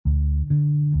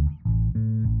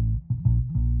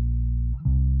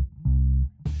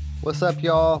What's up,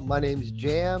 y'all? My name's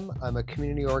Jam. I'm a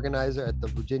community organizer at the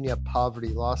Virginia Poverty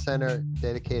Law Center,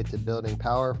 dedicated to building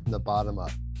power from the bottom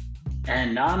up.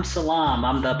 And I'm Salam.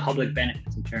 I'm the public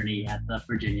benefits attorney at the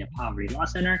Virginia Poverty Law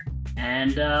Center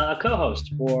and a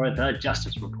co-host for the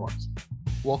Justice Report.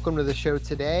 Welcome to the show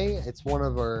today. It's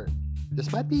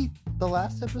this might be the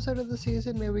last episode of the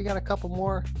season. Maybe we got a couple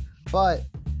more, but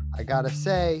I gotta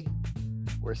say,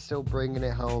 we're still bringing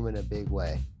it home in a big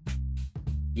way.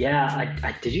 Yeah,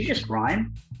 did you just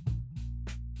rhyme?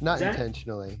 Not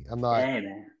intentionally. I'm not. Hey,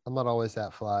 man. I'm not always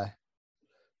that fly.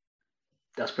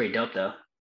 That's pretty dope, though.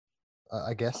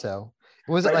 I guess so.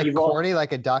 Was it like corny,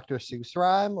 like a Dr. Seuss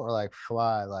rhyme, or like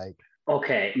fly, like?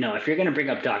 Okay, no. If you're gonna bring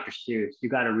up Dr. Seuss, you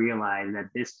got to realize that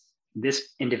this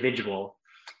individual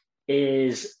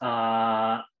is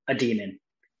a demon.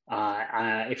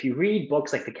 If you read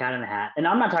books like The Cat in the Hat, and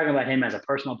I'm not talking about him as a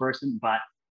personal person, but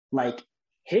like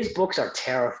his books are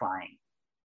terrifying.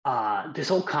 This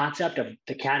whole concept of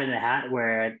The Cat in the Hat,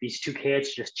 where these two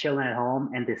kids just chilling at home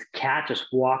and this cat just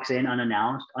walks in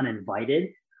unannounced, uninvited,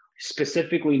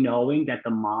 specifically knowing that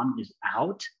the mom is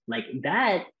out, like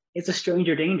that is a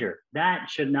stranger danger. That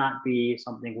should not be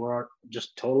something we're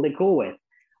just totally cool with.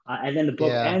 And then the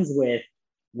book ends with,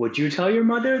 would you tell your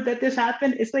mother that this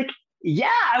happened? It's like,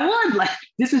 yeah, I would. Like,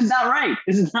 this is not right.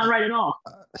 This is not right at all.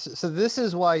 So this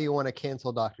is why you want to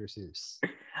cancel Dr. Seuss.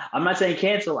 I'm not saying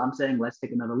cancel. I'm saying let's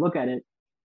take another look at it.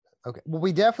 Okay. Well,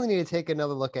 we definitely need to take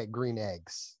another look at green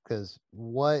eggs, because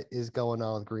what is going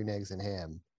on with green eggs and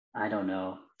ham? I don't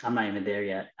know. I'm not even there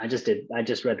yet. I just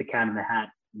read The Cat in the Hat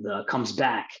comes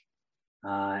back,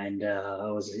 and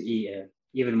I was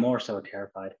even more so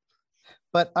terrified.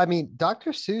 But I mean,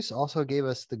 Dr. Seuss also gave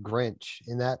us The Grinch,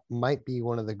 and that might be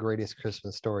one of the greatest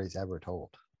Christmas stories ever told.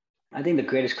 I think the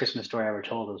greatest Christmas story ever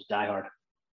told was Die Hard.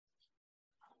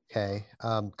 Okay.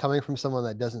 Coming from someone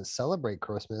that doesn't celebrate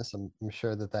Christmas, I'm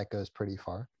sure that goes pretty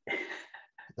far.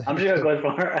 I'm sure it goes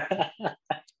far.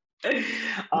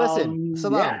 Listen,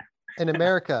 Salam, in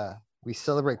America, we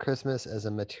celebrate Christmas as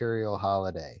a material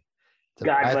holiday.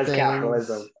 God bless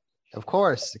capitalism. Of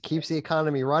course, it keeps the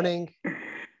economy running,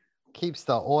 keeps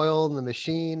the oil in the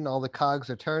machine, all the cogs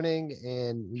are turning,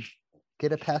 and we get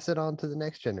to pass it on to the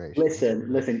next generation.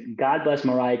 Listen, God bless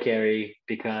Mariah Carey,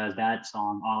 because that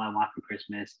song, All I Want for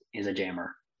Christmas, is a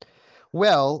jammer.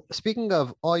 Well, speaking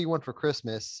of All You Want for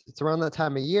Christmas, it's around that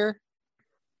time of year.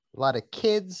 A lot of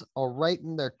kids are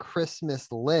writing their Christmas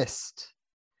list,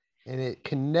 and it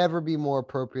can never be more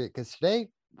appropriate, because today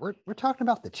we're talking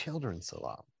about the children,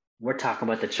 Salam. We're talking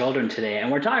about the children today,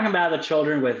 and we're talking about the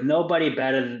children with nobody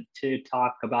better to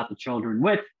talk about the children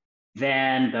with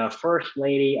than the First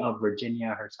Lady of Virginia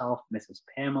herself, Mrs.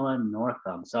 Pamela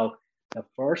Northam. So the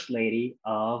First Lady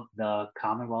of the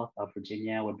Commonwealth of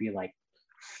Virginia would be like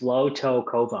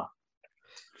Flotokova.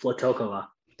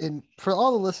 And for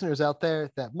all the listeners out there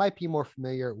that might be more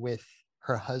familiar with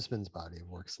her husband's body of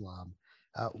work, Salam,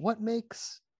 what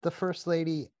makes the First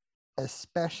Lady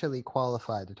especially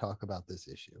qualified to talk about this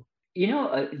issue? You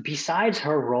know, besides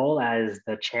her role as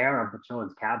the chair of the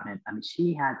Children's Cabinet, I mean,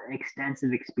 she has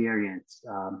extensive experience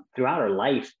throughout her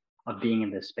life of being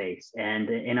in this space. And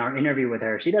in our interview with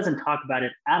her, she doesn't talk about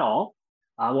it at all.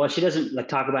 Well, she doesn't like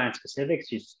talk about it in specifics.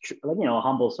 She's, a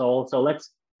humble soul. So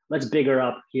let's big her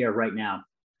up here right now.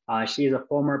 She is a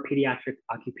former pediatric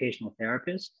occupational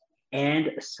therapist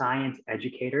and science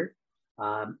educator.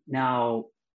 Now,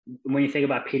 when you think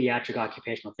about pediatric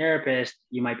occupational therapist,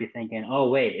 you might be thinking, oh,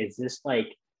 wait, is this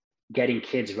like getting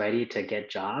kids ready to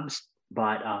get jobs?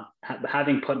 But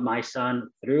having put my son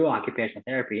through occupational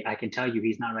therapy, I can tell you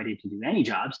he's not ready to do any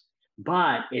jobs,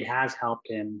 but it has helped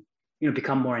him,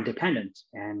 become more independent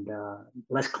and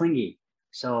less clingy.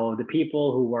 So the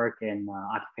people who work in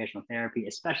occupational therapy,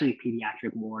 especially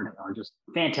pediatric ward, are just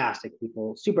fantastic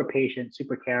people, super patient,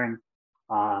 super caring,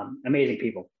 amazing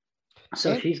people.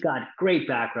 So she's got great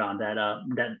background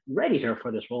that readied her for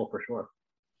this role for sure.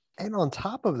 And on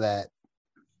top of that,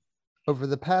 over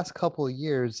the past couple of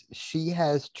years, she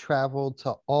has traveled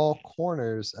to all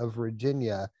corners of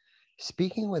Virginia,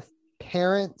 speaking with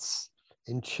parents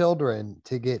and children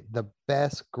to get the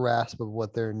best grasp of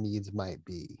what their needs might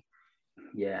be.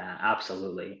 Yeah,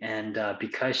 absolutely. And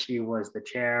because she was the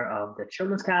chair of the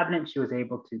Children's Cabinet, she was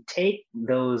able to take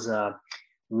those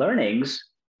learnings.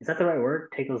 Is that the right word?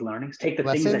 Take those learnings? Take the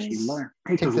lessons? Things that she learned.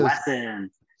 Take those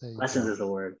lessons. Lessons is the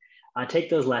word. Take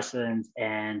those lessons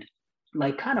and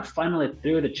like kind of funnel it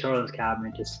through the Children's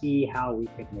Cabinet to see how we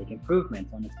could make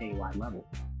improvements on a statewide level.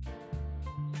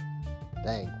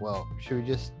 Dang. Well, should we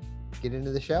just get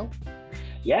into the show?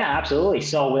 Yeah, absolutely.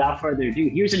 So without further ado,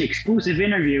 here's an exclusive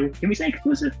interview. Can we say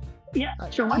exclusive? Yeah,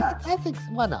 sure. Why not? I think,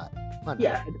 why not? Why not?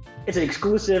 Yeah, it's an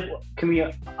exclusive. Can we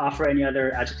offer any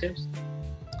other adjectives?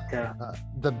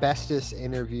 The bestest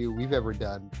interview we've ever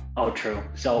done. Oh, true.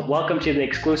 So welcome to the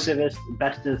exclusivest,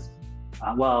 bestest.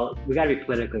 Well, we got to be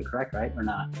politically correct, right? Or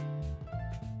not?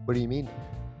 What do you mean?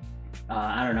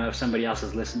 I don't know if somebody else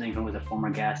is listening who was a former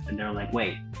guest and they're like,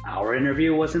 wait, our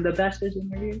interview wasn't the bestest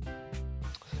interview?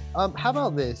 How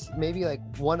about this? Maybe like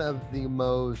one of the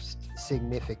most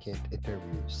significant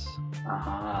interviews.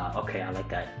 Okay, I like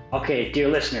that. Okay, dear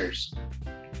listeners,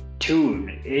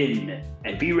 tune in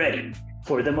and be ready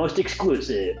for the most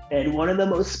exclusive and one of the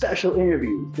most special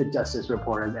interviews the Justice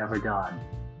Report has ever done.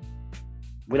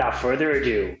 Without further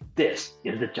ado, this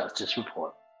is the Justice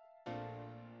Report.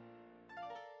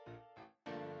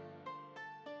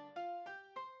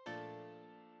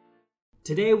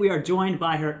 Today we are joined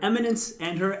by Her Eminence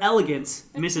and Her Elegance,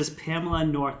 Mrs. Pamela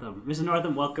Northam. Mrs.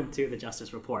 Northam, welcome to the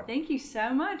Justice Report. Thank you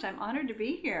so much. I'm honored to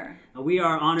be here. We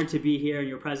are honored to be here in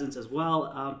your presence as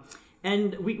well.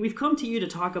 And we've come to you to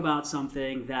talk about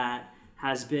something that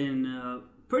has been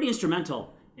pretty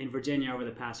instrumental in Virginia over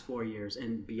the past 4 years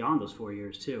and beyond those 4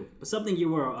 years too. But something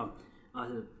you were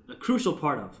a crucial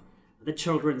part of, the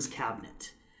Children's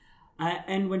Cabinet.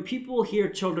 And when people hear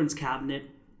Children's Cabinet,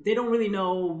 they don't really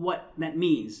know what that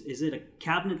means. Is it a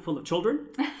cabinet full of children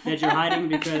that you're hiding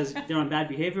because they're on bad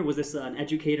behavior? Was this an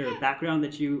educator background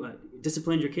that you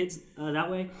disciplined your kids that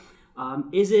way?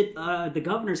 Is it the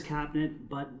governor's cabinet,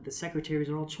 but the secretaries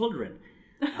are all children?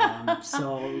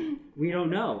 So we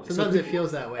don't know. Sometimes it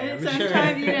feels that way. And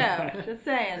sometimes, just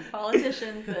saying,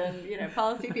 politicians and,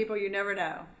 policy people, you never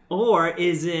know. Or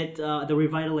is it the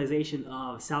revitalization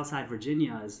of Southside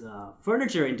Virginia's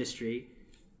furniture industry,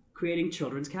 creating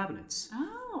children's cabinets?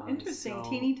 Oh, interesting.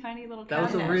 Teeny tiny little that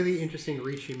cabinets. Was a really interesting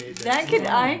reach you made there.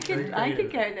 I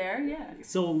could go there, yeah.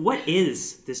 So what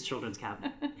is this children's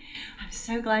cabinet? I'm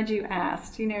so glad you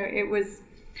asked. It was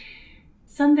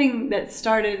something that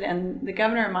started, and the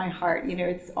governor in my heart,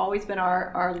 it's always been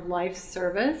our life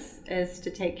service is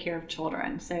to take care of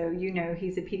children. So,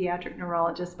 he's a pediatric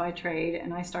neurologist by trade,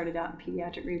 and I started out in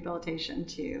pediatric rehabilitation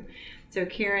too. So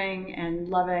caring and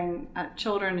loving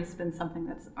children has been something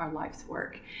that's our life's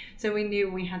work. So we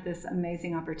knew we had this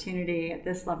amazing opportunity at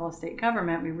this level of state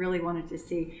government. We really wanted to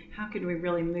see how could we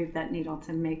really move that needle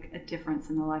to make a difference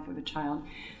in the life of a child.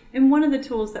 And one of the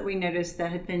tools that we noticed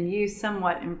that had been used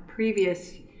somewhat in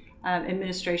previous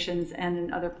administrations and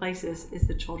in other places is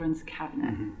the Children's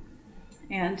Cabinet.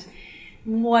 Mm-hmm. And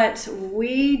what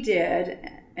we did,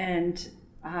 and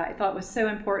I thought was so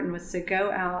important, was to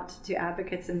go out to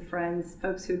advocates and friends,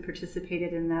 folks who had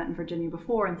participated in that in Virginia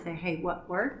before, and say, hey, what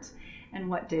worked and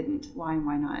what didn't? Why and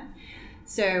why not?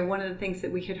 So one of the things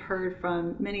that we had heard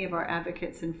from many of our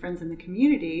advocates and friends in the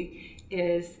community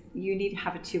is you need to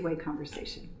have a two-way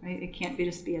conversation, right? It can't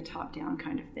just be a top-down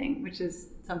kind of thing, which is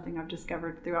something I've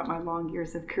discovered throughout my long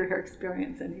years of career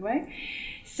experience anyway.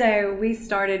 So we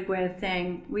started with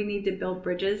saying we need to build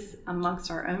bridges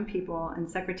amongst our own people and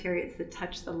secretariats that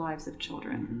touch the lives of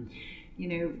children.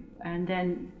 Mm-hmm. And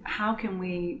then how can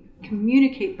we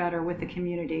communicate better with the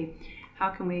community? How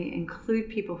can we include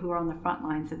people who are on the front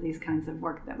lines of these kinds of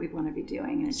work that we want to be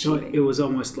doing and achieving? So it was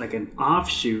almost like an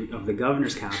offshoot of the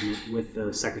governor's cabinet with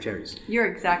the secretaries. You're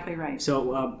exactly right.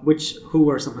 So who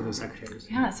were some of those secretaries?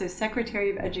 Yeah, so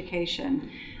Secretary of Education,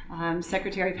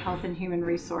 Secretary of Health and Human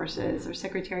Resources, or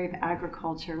Secretary of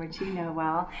Agriculture, which you know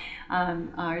well,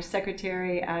 our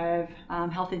Secretary of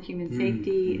Health and Human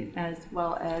Safety, as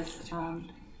well as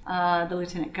the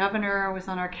Lieutenant Governor was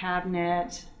on our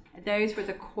cabinet. Those were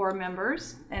the core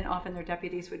members, and often their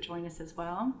deputies would join us as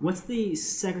well. What's the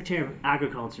Secretary of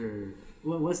Agriculture?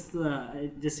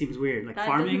 It just seems weird, like that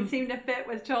farming? That doesn't seem to fit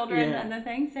with children and the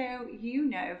thing. So,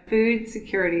 food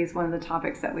security is one of the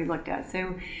topics that we looked at.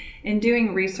 So in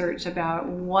doing research about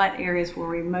what areas were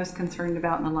we most concerned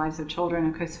about in the lives of children,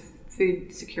 of course,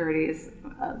 food security is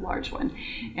a large one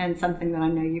and something that I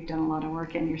know you've done a lot of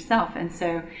work in yourself. And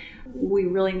so we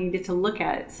really needed to look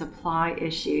at supply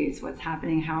issues, what's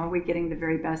happening, how are we getting the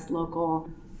very best local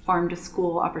farm to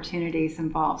school opportunities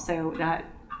involved. So that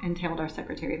entailed our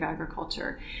Secretary of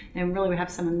Agriculture. And really we have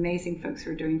some amazing folks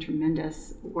who are doing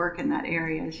tremendous work in that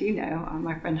area, as you know,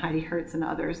 my friend Heidi Hertz and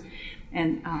others.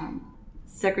 And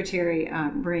Secretary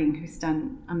Ring, who's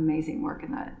done amazing work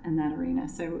in that arena.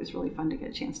 So it was really fun to get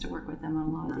a chance to work with them on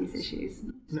a lot of these issues.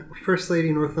 First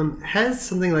Lady Northam, has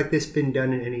something like this been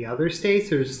done in any other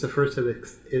states, or is this the first of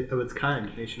its kind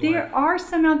nationwide? There are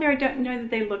some out there. I don't know that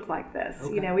they look like this.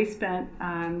 Okay. We spent,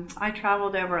 I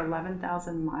traveled over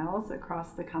 11,000 miles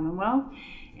across the Commonwealth,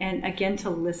 And again, to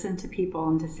listen to people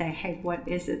and to say, hey, what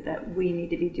is it that we need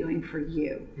to be doing for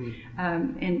you?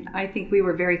 And I think we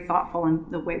were very thoughtful in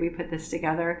the way we put this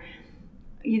together.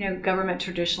 Government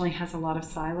traditionally has a lot of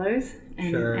silos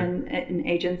and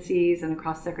agencies and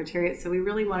across secretariats. So we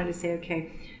really wanted to say,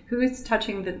 okay, who is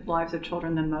touching the lives of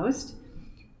children the most?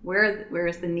 Where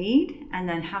is the need? And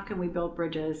then how can we build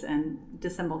bridges and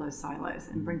disassemble those silos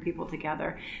and bring people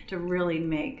together to really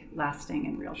make lasting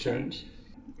and real change?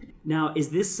 Now, is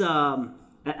this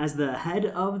as the head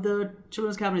of the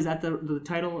Children's Cabinet? Is that the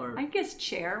title? Or I guess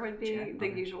chair would be the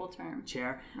usual term.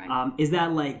 Chair. Right. Is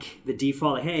that like the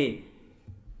default? Like, hey,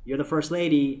 you're the first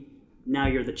lady. Now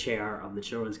you're the chair of the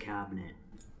Children's Cabinet,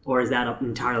 or is that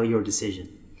entirely your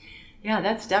decision? Yeah,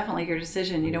 that's definitely your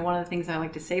decision. One of the things I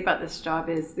like to say about this job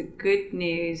is the good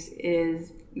news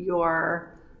is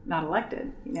you're not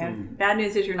elected. Bad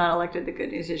news is you're not elected. The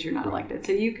good news is you're not elected.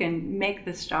 So you can make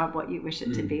this job what you wish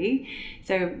it to be.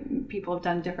 So people have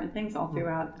done different things all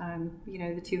throughout,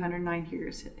 the 209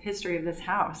 years history of this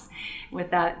house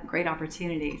with that great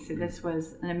opportunity. So this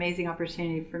was an amazing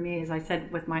opportunity for me, as I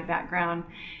said, with my background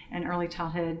and early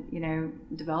childhood,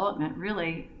 development.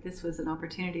 Really, this was an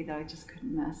opportunity that I just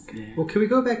couldn't miss. Yeah. Well, can we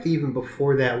go back to even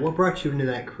before that? What brought you into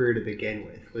that career to begin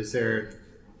with? Was there...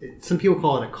 Some people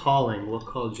call it a calling. What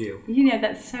called you?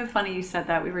 That's so funny you said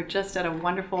that. We were just at a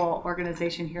wonderful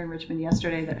organization here in Richmond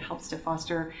yesterday that helps to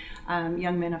foster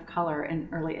young men of color in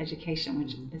early education,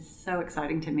 which is so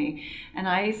exciting to me. And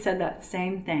I said that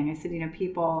same thing. I said,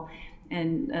 people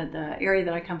in the area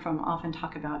that I come from often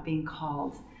talk about being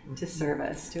called to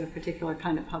service, to a particular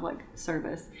kind of public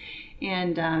service.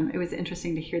 And it was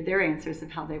interesting to hear their answers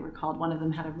of how they were called. One of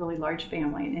them had a really large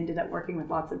family and ended up working with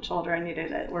lots of children.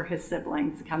 It were his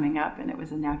siblings coming up, and it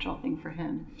was a natural thing for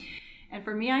him. And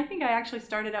for me, I think I actually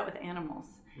started out with animals.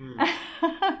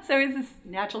 So is this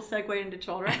natural segue into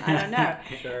children? I don't know.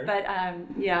 Sure. But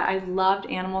I loved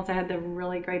animals. I had the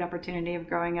really great opportunity of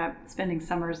growing up, spending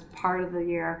summers part of the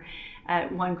year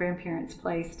at one grandparent's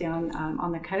place down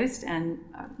on the coast, and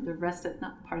the rest of,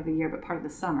 not part of the year, but part of the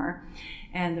summer,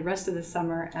 and the rest of the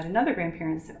summer at another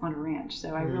grandparent's on a ranch.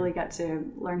 So I really got to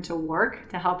learn to work,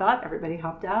 to help out. Everybody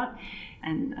helped out,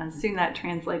 and soon that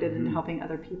translated into helping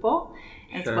other people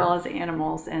as well as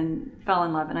animals, and fell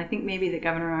in love. And I think maybe the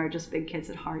governor and I are just big kids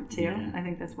at heart too. Yeah. I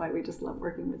think that's why we just love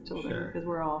working with children, because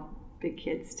we're all big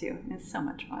kids too. It's so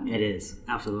much fun. It is,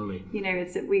 absolutely.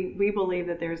 It's that we believe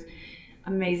that there's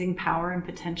amazing power and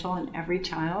potential in every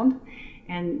child,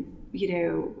 and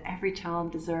every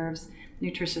child deserves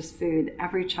nutritious food.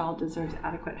 Every child deserves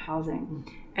adequate housing.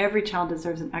 Every child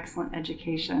deserves an excellent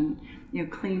education,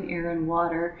 clean air and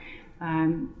water,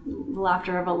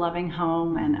 laughter of a loving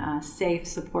home, and a safe,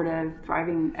 supportive,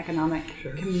 thriving economic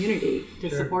community to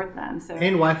support them. So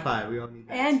and Wi-Fi, we all need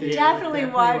that. And definitely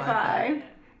Wi-Fi.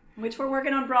 Which we're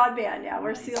working on broadband now.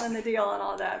 We're sealing the deal and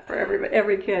all that for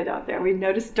every kid out there. We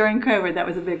noticed during COVID that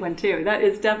was a big one too. That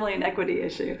is definitely an equity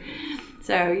issue.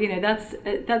 So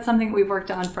that's something we've worked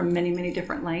on from many, many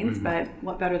different lanes. But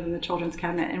what better than the Children's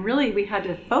Cabinet? And really, we had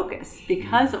to focus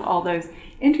because of all those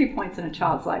entry points in a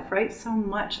child's life. Right, so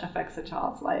much affects a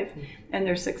child's life and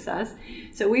their success.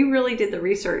 So we really did the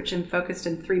research and focused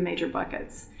in three major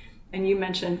buckets. And you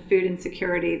mentioned food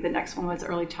insecurity. The next one was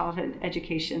early childhood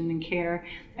education and care.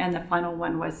 And the final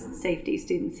one was safety,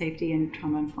 student safety, and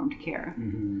trauma-informed care.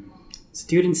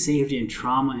 Student safety and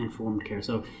trauma-informed care.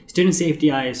 So student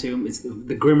safety, I assume, is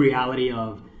the grim reality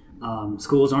of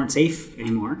schools aren't safe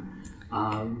anymore.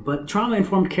 But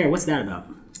trauma-informed care, what's that about?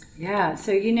 Yeah,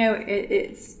 so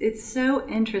it's so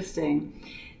interesting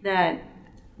that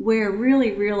we're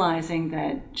really realizing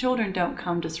that children don't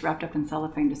come just wrapped up in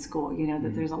cellophane to school,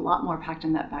 that there's a lot more packed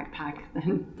in that backpack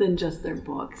than just their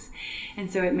books.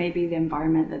 And so it may be the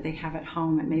environment that they have at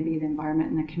home, it may be the environment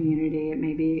in the community, it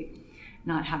may be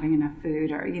not having enough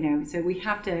food, or, so we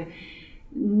have to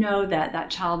know that that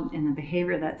child and the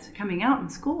behavior that's coming out in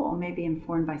school may be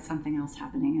informed by something else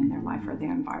happening in their life or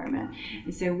their environment.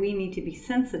 And so we need to be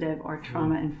sensitive or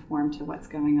trauma informed to what's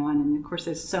going on. And of course,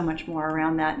 there's so much more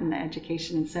around that in the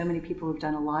education, and so many people have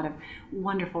done a lot of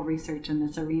wonderful research in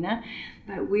this arena.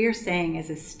 But we're saying as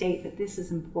a state that this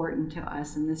is important to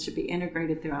us, and this should be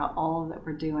integrated throughout all that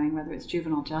we're doing, whether it's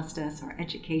juvenile justice or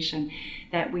education,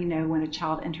 that we know when a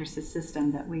child enters the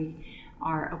system that we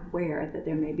are aware that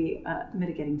there may be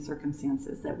mitigating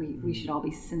circumstances that we should all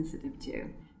be sensitive to.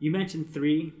 You mentioned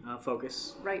three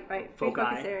focus. Right. Foci.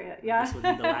 Focus area. Yeah. This would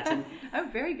be the Latin. Oh,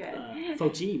 very good.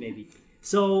 Foci, maybe.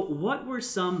 So what were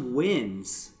some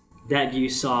wins that you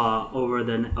saw over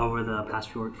the past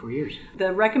 4 years?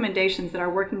 The recommendations that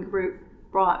our working group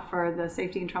brought for the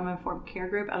Safety and Trauma-Informed Care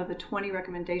Group, out of the 20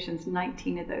 recommendations,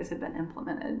 19 of those have been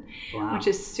implemented, which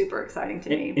is super exciting to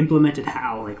me. Implemented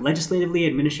how? Like legislatively,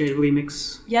 administratively,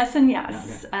 mix? Yes and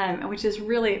yes, which is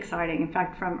really exciting. In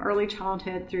fact, from early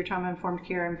childhood through trauma-informed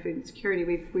care and food insecurity,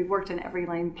 we've worked in every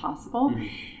lane possible.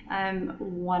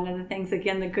 One of the things,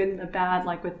 again, the good and the bad,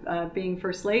 like with being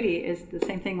First Lady, is the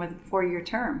same thing with a 4-year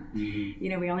term. You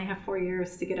know, we only have 4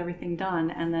 years to get everything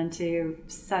done and then to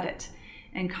set it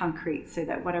in concrete so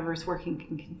that whatever's working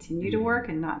can continue to work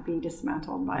and not be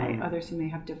dismantled by others who may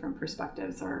have different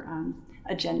perspectives or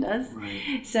agendas.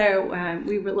 So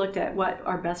we looked at what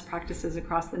are best practices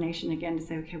across the nation again to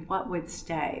say, okay, what would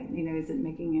stay? You know, is it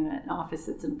making an office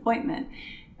that's an appointment,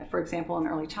 for example, in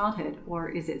early childhood, or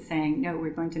is it saying, no,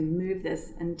 we're going to move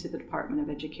this into the Department of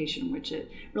Education, which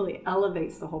it really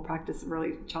elevates the whole practice of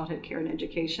early childhood care and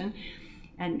education.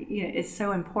 And you know, it's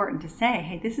so important to say,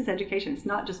 hey, this is education. It's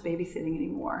not just babysitting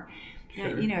anymore.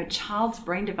 Sure. You know, a child's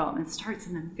brain development starts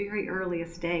in the very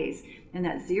earliest days in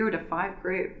that 0 to 5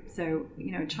 group. So,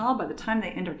 you know, a child, by the time they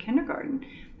enter kindergarten,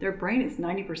 their brain is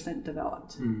 90%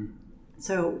 developed.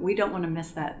 So we don't want to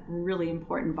miss that really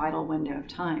important, vital window of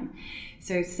time.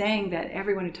 So saying that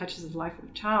everyone who touches the life of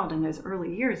a child in those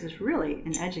early years is really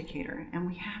an educator. And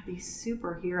we have these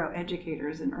superhero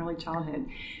educators in early childhood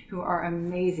who are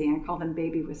amazing. I call them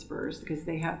baby whisperers because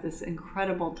they have this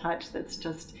incredible touch that's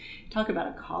just, talk about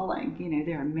a calling, you know,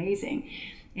 they're amazing.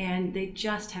 And they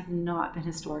just have not been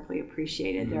historically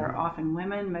appreciated. They're often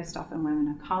women, most often women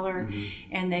of color,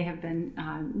 and they have been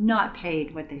not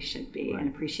paid what they should be and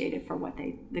appreciated for what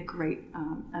the great,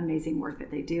 amazing work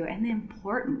that they do, and the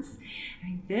importance. I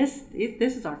mean, this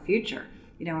is our future.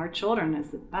 You know, our children is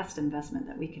the best investment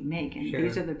that we can make, and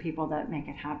these are the people that make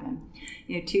it happen.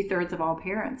 You know, 2/3 of all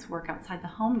parents work outside the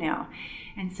home now,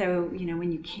 and so, you know,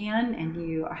 when you can and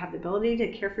you have the ability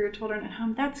to care for your children at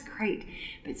home, that's great.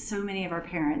 But so many of our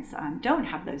parents don't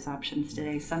have those options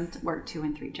today. Some work 2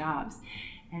 and 3 jobs,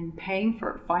 and paying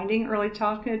for finding early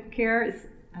childhood care is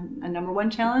a number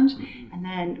one challenge, and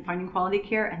then finding quality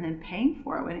care and then paying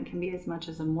for it when it can be as much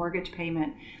as a mortgage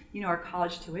payment, you know, or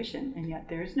college tuition, and yet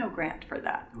there's no grant for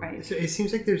that, right? So it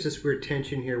seems like there's this weird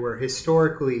tension here where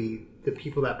historically the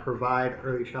people that provide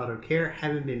early childhood care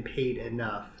haven't been paid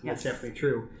enough. That's definitely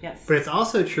true. Yes. But it's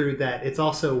also true that it's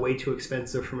also way too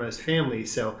expensive for most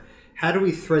families. So how do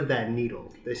we thread that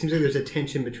needle? It seems like there's a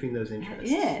tension between those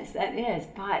interests. That is,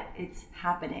 but it's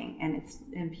happening,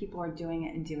 and people are doing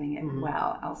it and doing it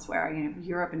well elsewhere. You know,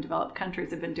 Europe and developed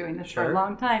countries have been doing this for a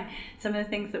long time. Some of the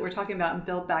things that we're talking about in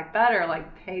Build Back Better,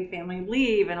 like paid family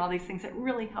leave and all these things that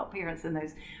really help parents in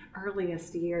those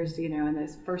earliest years, you know, in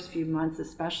those first few months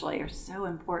especially, are so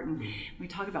important. When we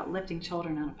talk about lifting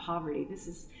children out of poverty,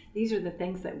 these are the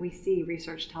things that we see,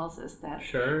 research tells us that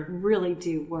really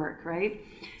do work, right?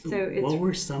 So what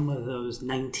were some of those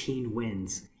 19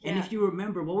 wins? And if you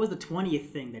remember, what was the 20th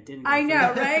thing that didn't go I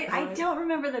know, right? I don't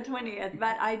remember the 20th,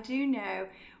 but I do know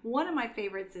one of my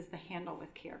favorites is the Handle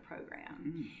with Care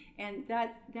program. And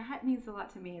that means a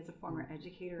lot to me as a former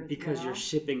educator as because you're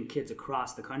shipping kids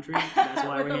across the country. That's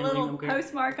why with we're a little them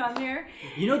postmark on there.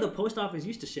 You know, the post office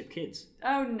used to ship kids.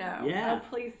 Oh, no. Yeah. Oh,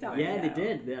 please tell me. Yeah, they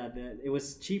did. It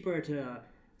was cheaper to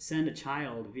send a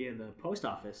child via the post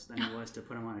office than it was to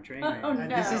put them on a train. Oh, no.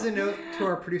 This is a note to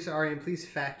our producer, Arian. Please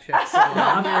fact check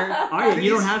someone here. Arian, you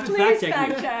don't have to fact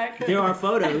check me. There are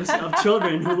photos of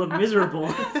children who look miserable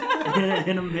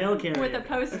in a mail carrier. With a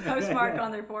postmark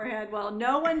on their forehead. Well,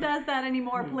 no one does that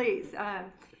anymore, please.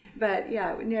 But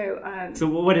yeah, no. So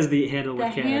what is the Handle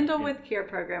with Care? The Handle with Care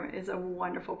program is a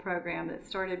wonderful program that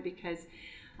started because,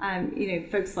 you know,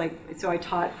 folks so I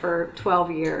taught for 12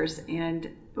 years, and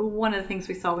one of the things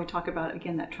we saw when we talk about,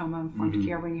 again, that trauma-informed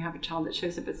care, when you have a child that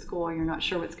shows up at school, you're not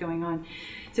sure what's going on.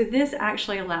 So this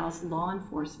actually allows law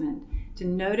enforcement to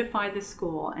notify the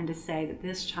school and to say that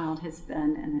this child has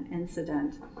been in an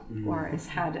incident or has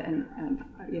had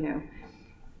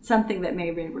something that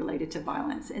may be related to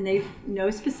violence. And they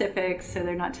know specifics, so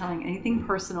they're not telling anything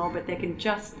personal, but they can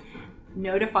just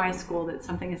notify a school that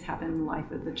something has happened in the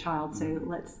life of the child. So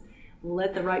let's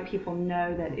let the right people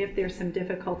know that if there's some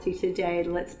difficulty today,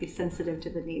 let's be sensitive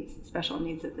to the special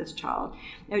needs of this child,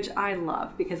 which I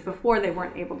love, because before they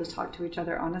weren't able to talk to each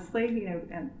other honestly, you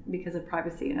know, because of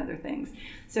privacy and other things.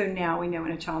 So now we know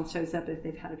when a child shows up, if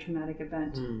they've had a traumatic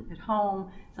event at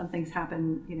home, something's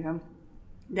happened, you know,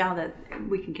 now that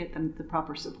we can get them the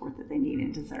proper support that they need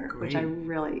and deserve. Great. Which I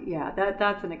really,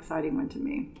 that's an exciting one to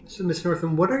me. So Ms.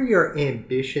 Northam, what are your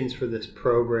ambitions for this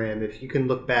program? If you can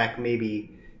look back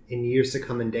maybe in years to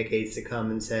come and decades to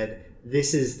come and said,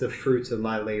 this is the fruits of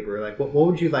my labor? Like, what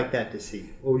would you like that to see?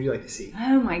 What would you like to see?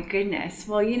 Oh my goodness.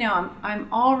 Well, I'm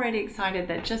already excited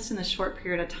that just in the short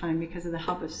period of time, because of the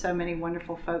help of so many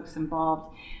wonderful folks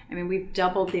involved, I mean, we've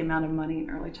doubled the amount of money in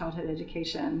early childhood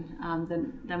education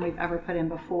than we've ever put in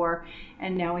before.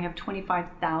 And now we have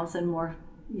 25,000 more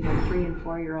 3 and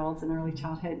 4 year olds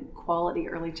in quality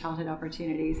early childhood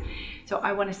opportunities. So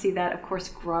I want to see that, of course,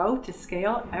 grow to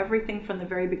scale. Everything from the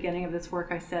very beginning of this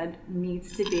work, I said,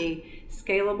 needs to be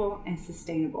scalable and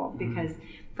sustainable. Because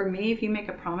for me, if you make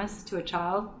a promise to a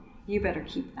child, you better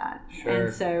keep that. Sure.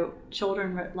 And so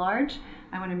children writ large,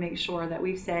 I want to make sure that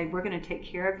we've said, we're going to take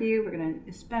care of you. We're going to,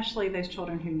 especially those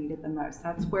children who need it the most.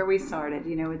 That's where we started.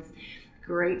 It's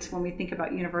great when we think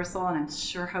about universal, and I'm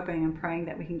sure hoping and praying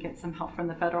that we can get some help from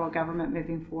the federal government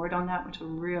moving forward on that, which will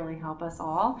really help us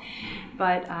all.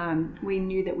 But we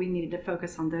knew that we needed to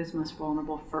focus on those most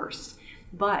vulnerable first.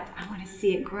 But I want to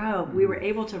see it grow. We were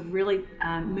able to really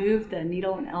move the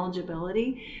needle in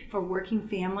eligibility for working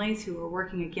families who were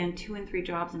working, again, 2 and 3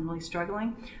 jobs and really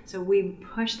struggling. So we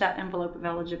pushed that envelope of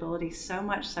eligibility so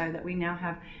much so that we now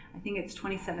have, I think it's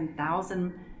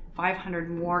 27,500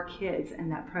 more kids in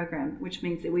that program, which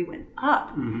means that we went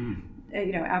up,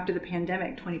 after the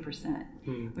pandemic, 20%,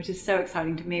 which is so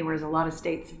exciting to me, whereas a lot of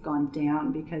states have gone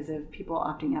down because of people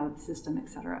opting out of the system, et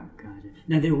cetera. Got it.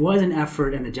 Now, there was an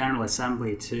effort in the General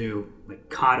Assembly to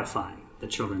codify the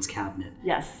Children's Cabinet.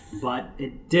 Yes. But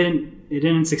it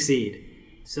didn't succeed.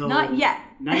 So Not yet.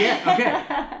 Not yet. Okay.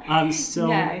 No,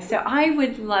 so I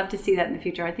would love to see that in the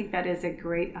future. I think that is a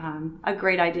great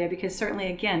idea, because certainly,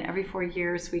 again, every 4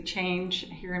 years we change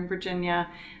here in Virginia.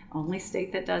 Only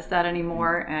state that does that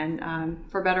anymore, and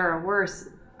for better or worse,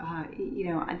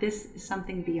 this is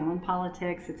something beyond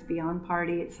politics. It's beyond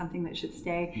party. It's something that should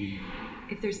stay.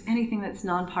 If there's anything that's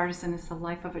nonpartisan, it's the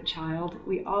life of a child.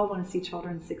 We all want to see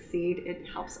children succeed. It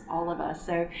helps all of us.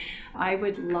 So I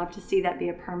would love to see that be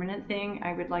a permanent thing.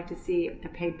 I would like to see a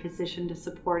paid position to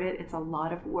support it. It's a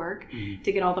lot of work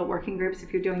to get all the working groups,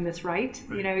 if you're doing this right.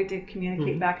 To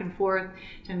communicate back and forth,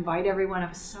 to invite everyone. I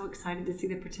was so excited to see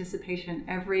the participation.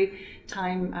 Every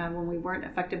time when we weren't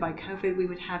affected by COVID, we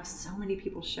would have so many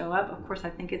people show up. Of course, I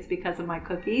think it's because of my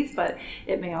cookies, but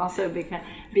it may also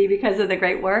be because of the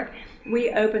great work.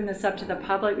 We opened this up to the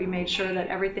public. We made sure that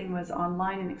everything was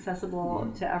online and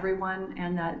accessible to everyone,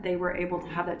 and that they were able to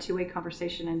have that two-way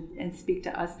conversation and speak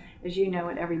to us, as you know,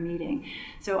 at every meeting.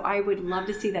 So I would love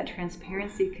to see that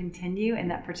transparency continue and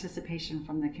that participation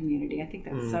from the community. I think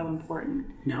that's so important.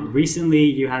 Now, recently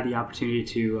you had the opportunity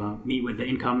to meet with the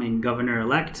incoming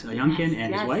governor-elect, Youngkin,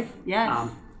 and his wife.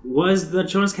 Yes. Was the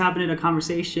Children's Cabinet a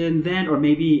conversation then, or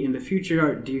maybe in the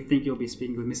future? Do you think you'll be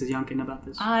speaking with Mrs. Youngkin about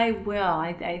this? I will.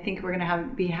 I think we're going to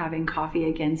be having coffee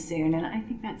again soon, and I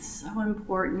think that's so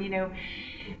important.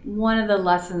 One of the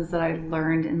lessons that I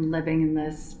learned in living in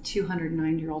this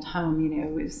 209-year-old home,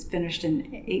 it was finished in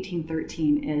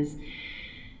 1813, is,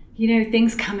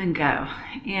 things come and go.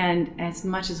 And as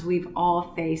much as we've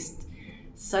all faced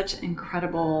such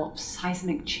incredible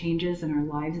seismic changes in our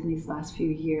lives in these last few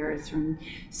years, from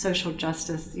social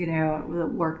justice, the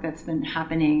work that's been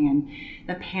happening, and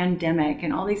the pandemic,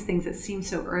 and all these things that seem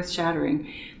so earth-shattering.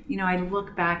 I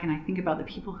look back and I think about the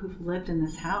people who've lived in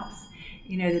this house.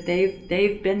 That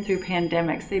they've been through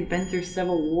pandemics, they've been through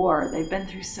civil war, they've been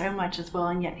through so much as well,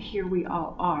 and yet here we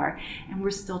all are, and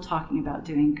we're still talking about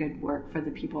doing good work for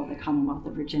the people of the Commonwealth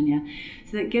of Virginia.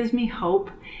 So that gives me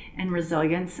hope and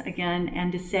resilience again,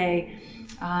 and to say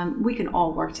we can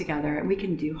all work together, and we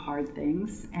can do hard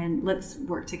things, and let's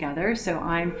work together. So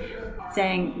I'm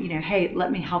saying, hey,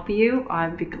 let me help you.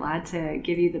 I'd be glad to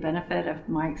give you the benefit of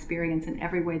my experience in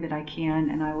every way that I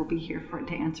can, and I will be here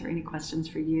to answer any questions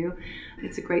for you.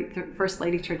 It's a great First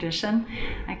Lady tradition.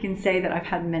 I can say that I've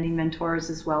had many mentors,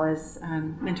 as well as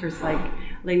mentors like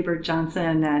Lady Bird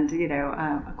Johnson,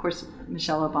 and of course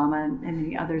Michelle Obama, and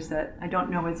many others that I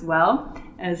don't know as well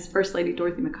as First Lady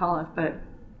Dorothy McAuliffe, but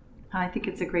I think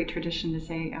it's a great tradition to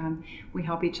say we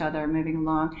help each other moving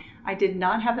along. I did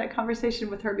not have that conversation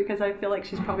with her because I feel like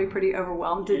she's probably pretty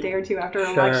overwhelmed a day or two after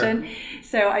her election.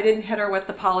 So I didn't hit her with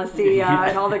the policy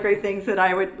and all the great things that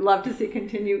I would love to see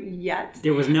continue yet.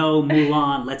 There was no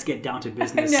Mulan, let's get down to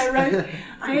business. I know, right?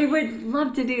 I would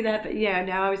love to do that, but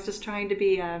I was just trying to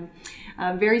be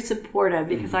very supportive,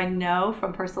 because I know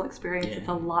from personal experience it's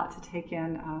a lot to take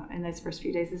in those first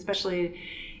few days, especially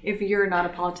if you're not a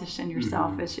politician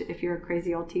yourself. If you're a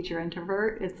crazy old teacher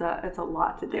introvert, it's a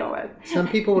lot to deal with. Some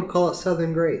people would call it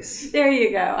Southern grace. There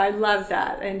you go. I love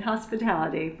that. And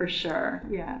hospitality, for sure.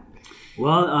 Yeah.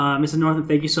 Well, Mrs. Northam,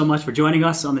 thank you so much for joining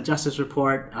us on the Justice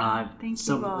Report. Thank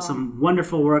you all. Some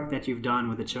wonderful work that you've done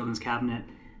with the Children's Cabinet.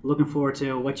 looking forward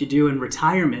to what you do in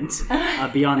retirement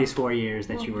beyond these 4 years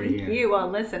that you were here. Thank you. Well,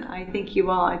 listen, I thank you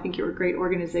all. I think you're a great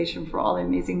organization for all the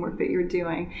amazing work that you're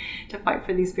doing to fight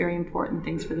for these very important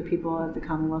things for the people of the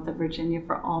Commonwealth of Virginia,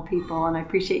 for all people. And I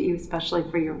appreciate you especially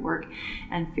for your work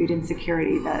and food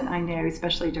insecurity that I know,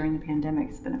 especially during the pandemic,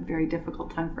 it's been a very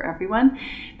difficult time for everyone.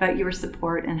 But your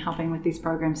support and helping with these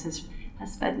programs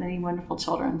has fed many wonderful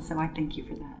children. So I thank you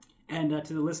for that. And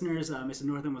to the listeners, Mr.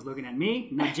 Northam was looking at me,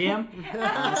 not Jim.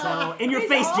 So in your He's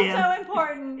face, Jim. Also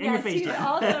important. In your face, he's Jim.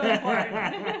 Also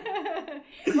important.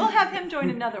 We'll have him join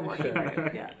another working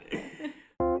group. Yeah.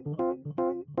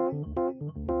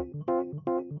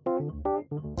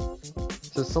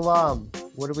 So Salam,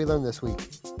 what did we learn this week?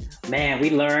 Man, we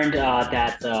learned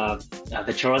that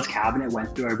the Children's Cabinet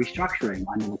went through a restructuring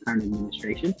under the current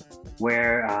administration,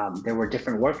 where there were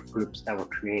different work groups that were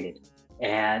created.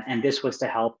 And this was to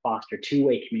help foster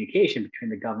two-way communication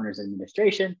between the governor's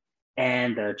administration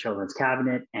and the Children's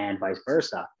Cabinet and vice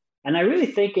versa. And I really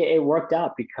think it worked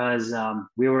out because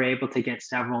we were able to get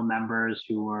several members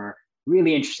who were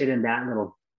really interested in that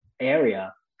little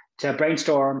area to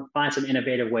brainstorm, find some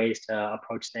innovative ways to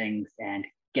approach things and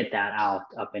get that out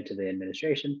up into the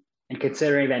administration. And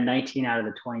considering that 19 out of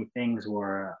the 20 things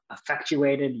were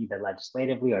effectuated either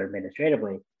legislatively or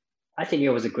administratively, I think it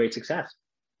was a great success.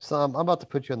 So I'm about to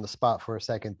put you on the spot for a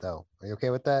second, though. Are you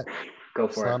okay with that? Go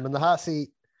for it. I'm in the hot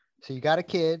seat. So you got a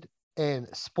kid, and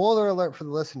spoiler alert for the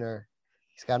listener,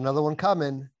 he's got another one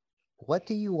coming. What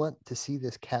do you want to see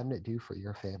this cabinet do for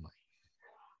your family?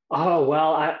 Oh,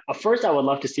 well, first I would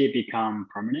love to see it become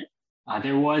permanent.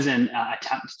 There was an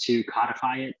attempt to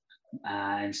codify it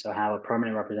and so have a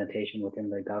permanent representation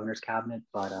within the governor's cabinet,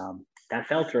 but that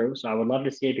fell through. So I would love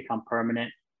to see it become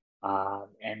permanent.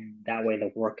 And that way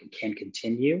the work can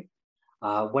continue.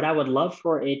 What I would love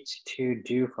for it to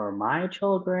do for my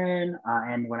children,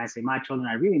 and when I say my children,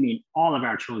 I really mean all of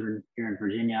our children here in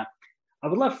Virginia, I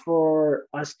would love for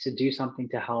us to do something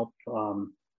to help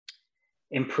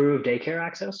improve daycare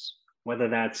access, whether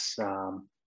that's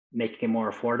making it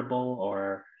more affordable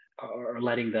or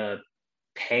letting the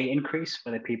pay increase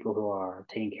for the people who are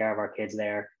taking care of our kids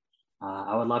there.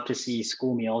 I would love to see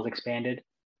school meals expanded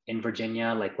in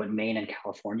Virginia, like what Maine and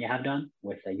California have done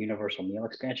with a universal meal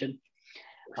expansion.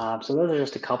 So those are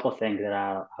just a couple of things that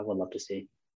I would love to see.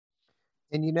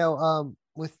 And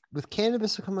with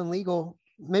cannabis becoming legal,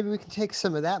 maybe we can take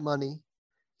some of that money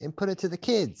and put it to the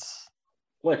kids.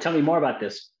 Well, tell me more about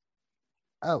this.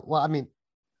 Oh, well, I mean,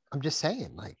 I'm just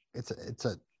saying, like, it's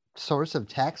a source of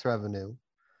tax revenue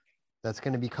that's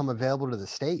going to become available to the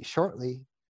state shortly.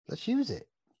 Let's use it.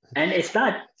 And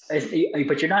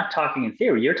but you're not talking in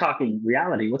theory, you're talking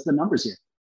reality. What's the numbers here?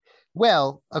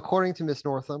 Well, according to Ms.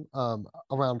 Northam,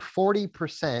 around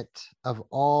 40% of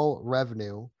all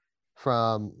revenue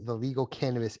from the legal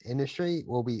cannabis industry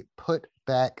will be put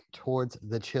back towards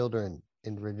the children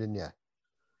in Virginia.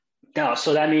 No,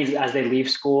 so that means as they leave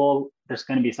school, there's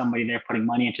going to be somebody there putting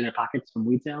money into their pockets from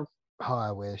weed sales? Oh,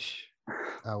 I wish.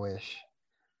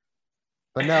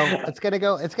 But no, it's going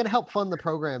to help fund the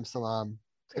program, Salam.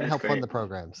 It's going to help fund the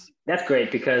programs. That's great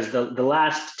because the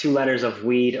last two letters of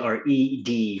weed are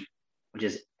ED, which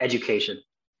is education.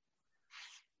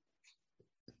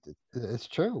 It's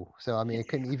true. So, I mean, it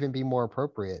couldn't even be more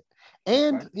appropriate.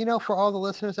 And, for all the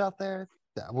listeners out there,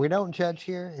 we don't judge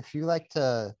here. If you like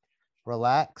to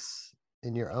relax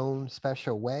in your own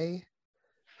special way,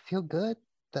 feel good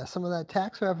that some of that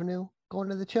tax revenue going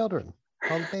to the children,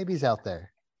 all the babies out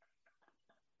there.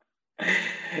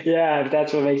 Yeah,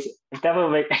 that's what makes you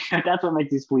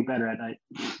sleep better at night.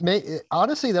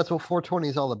 Honestly, that's what 420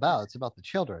 is all about. It's about the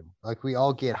children. Like, we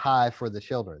all get high for the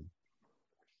children.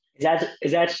 Is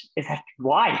that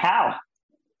why? How?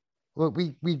 Well,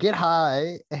 we get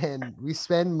high and we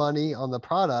spend money on the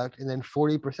product, and then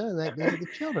 40% of that goes to the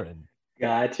children.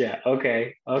 Gotcha.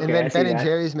 Okay. And then Ben and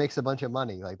Jerry's makes a bunch of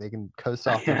money. Like, they can coast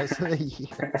off the rest of the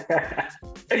year.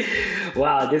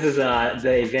 Wow, this is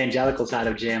the evangelical side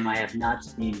of Jim I have not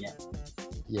seen yet.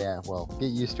 Yeah, well, get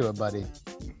used to it, buddy.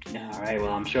 All right.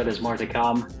 Well, I'm sure there's more to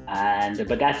come.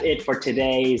 But that's it for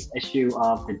today's issue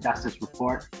of the Justice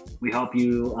Report. We hope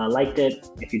you liked it.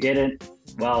 If you didn't,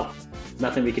 well,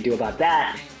 nothing we could do about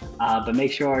that. But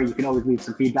make sure you can always leave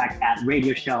some feedback at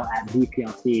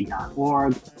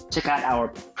radioshow@vplc.org. Check out our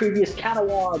previous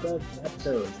catalog of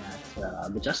episodes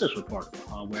at the Justice Report,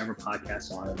 wherever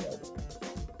podcasts are available.